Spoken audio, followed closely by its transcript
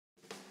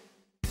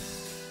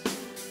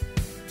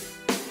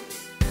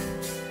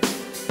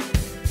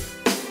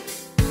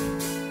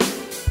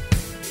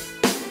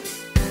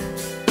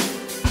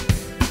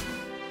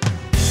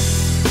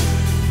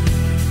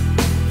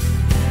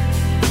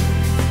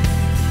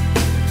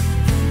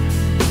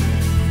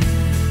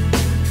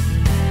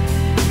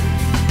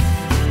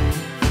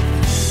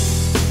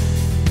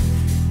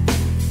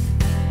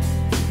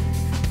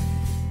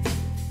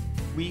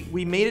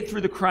made it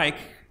through the crike,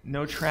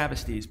 no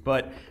travesties,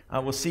 but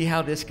we'll see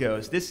how this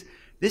goes. This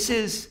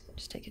is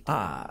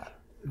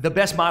the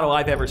best model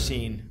I've ever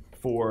seen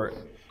for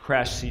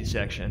crash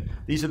C-section.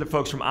 These are the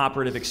folks from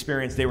Operative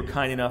Experience. They were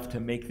kind enough to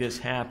make this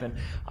happen.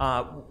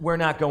 We're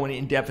not going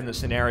in depth in the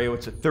scenario.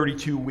 It's a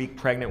 32-week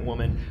pregnant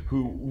woman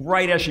who,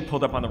 right as she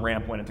pulled up on the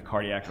ramp, went into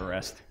cardiac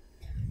arrest.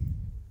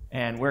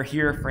 And we're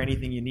here for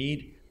anything you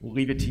need. We'll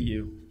leave it to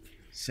you.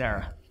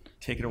 Sarah,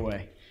 take it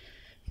away.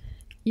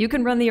 You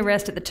can run the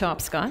arrest at the top,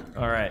 Scott.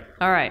 All right.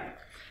 All right.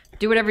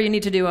 Do whatever you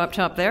need to do up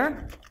top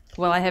there.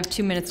 Well, I have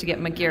 2 minutes to get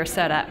my gear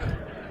set up.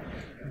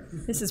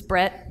 This is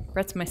Brett.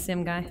 Brett's my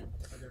sim guy.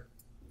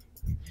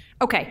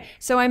 Okay,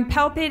 so I'm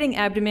palpating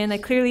abdomen. I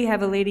clearly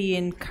have a lady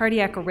in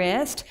cardiac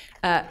arrest,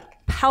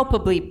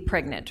 palpably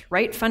pregnant,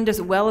 right?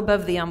 Fundus well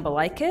above the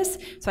umbilicus.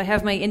 So I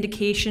have my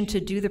indication to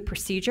do the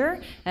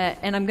procedure.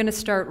 And I'm going to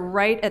start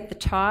right at the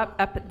top,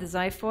 up at the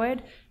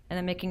xiphoid. And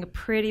I'm making a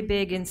pretty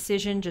big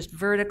incision just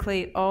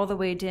vertically all the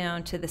way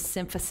down to the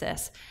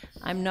symphysis.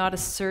 I'm not a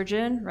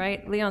surgeon,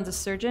 right? Leon's a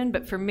surgeon,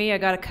 but for me, I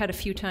got to cut a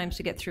few times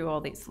to get through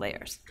all these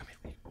layers.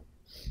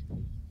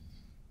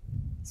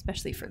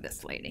 Especially for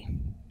this lady.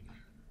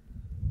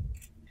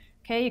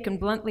 Okay, you can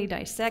bluntly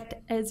dissect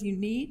as you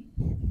need.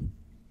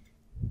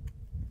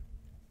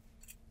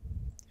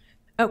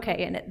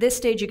 Okay, and at this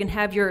stage, you can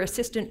have your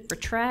assistant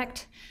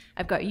retract.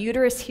 I've got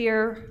uterus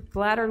here,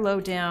 bladder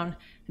low down.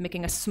 I'm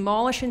making a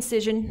smallish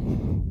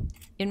incision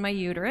in my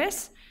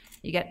uterus.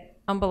 You get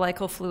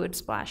umbilical fluid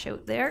splash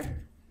out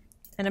there.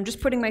 And I'm just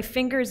putting my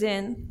fingers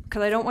in,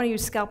 because I don't want to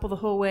use scalpel the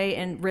whole way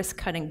and risk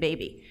cutting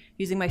baby.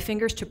 Using my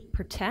fingers to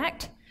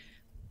protect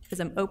as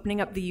I'm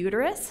opening up the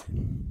uterus.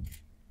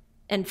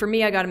 And for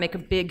me, I got to make a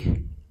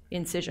big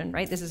incision,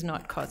 right? This is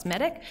not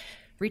cosmetic.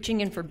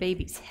 Reaching in for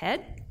baby's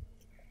head.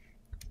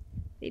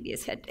 Baby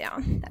is head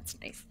down. That's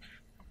nice.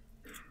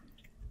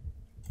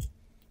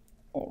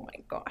 Oh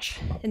my gosh.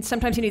 And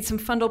sometimes you need some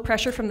fundal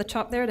pressure from the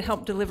top there to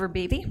help deliver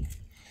baby.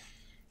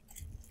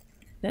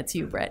 That's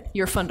you, Brett.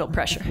 Your fundal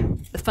pressure.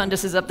 The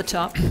fundus is up the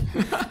top. You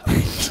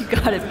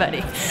got it,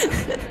 buddy.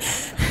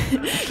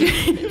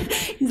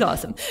 He's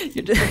awesome.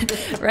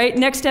 Right?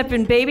 Next step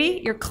in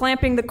baby, you're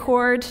clamping the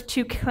cord,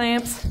 2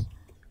 clamps,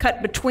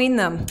 cut between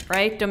them,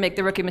 right? Don't make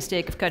the rookie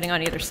mistake of cutting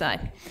on either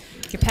side.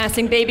 You're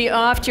passing baby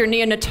off to your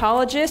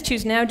neonatologist,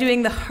 who's now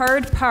doing the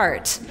hard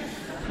part,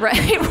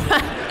 right?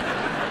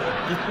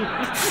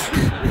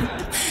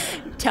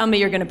 Tell me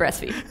you're going to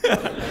breastfeed,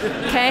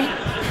 okay?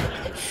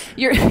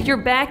 You're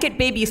back at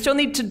baby. You still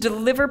need to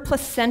deliver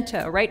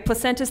placenta, right?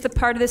 Placenta is the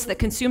part of this that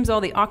consumes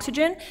all the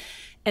oxygen.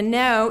 And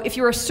now, if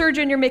you're a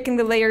surgeon, you're making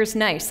the layers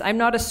nice. I'm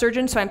not a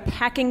surgeon, so I'm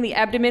packing the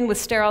abdomen with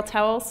sterile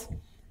towels.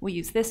 We'll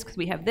use this because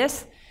we have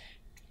this.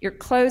 You're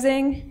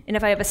closing, and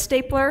if I have a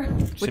stapler,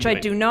 which I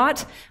do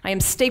not, I am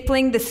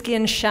stapling the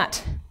skin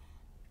shut.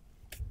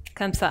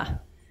 Comme ça.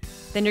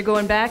 Then you're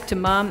going back to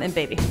mom and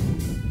baby.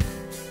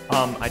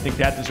 I think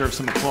that deserves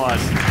some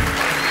applause.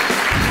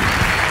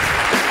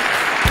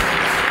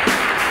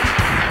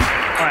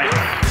 All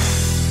right.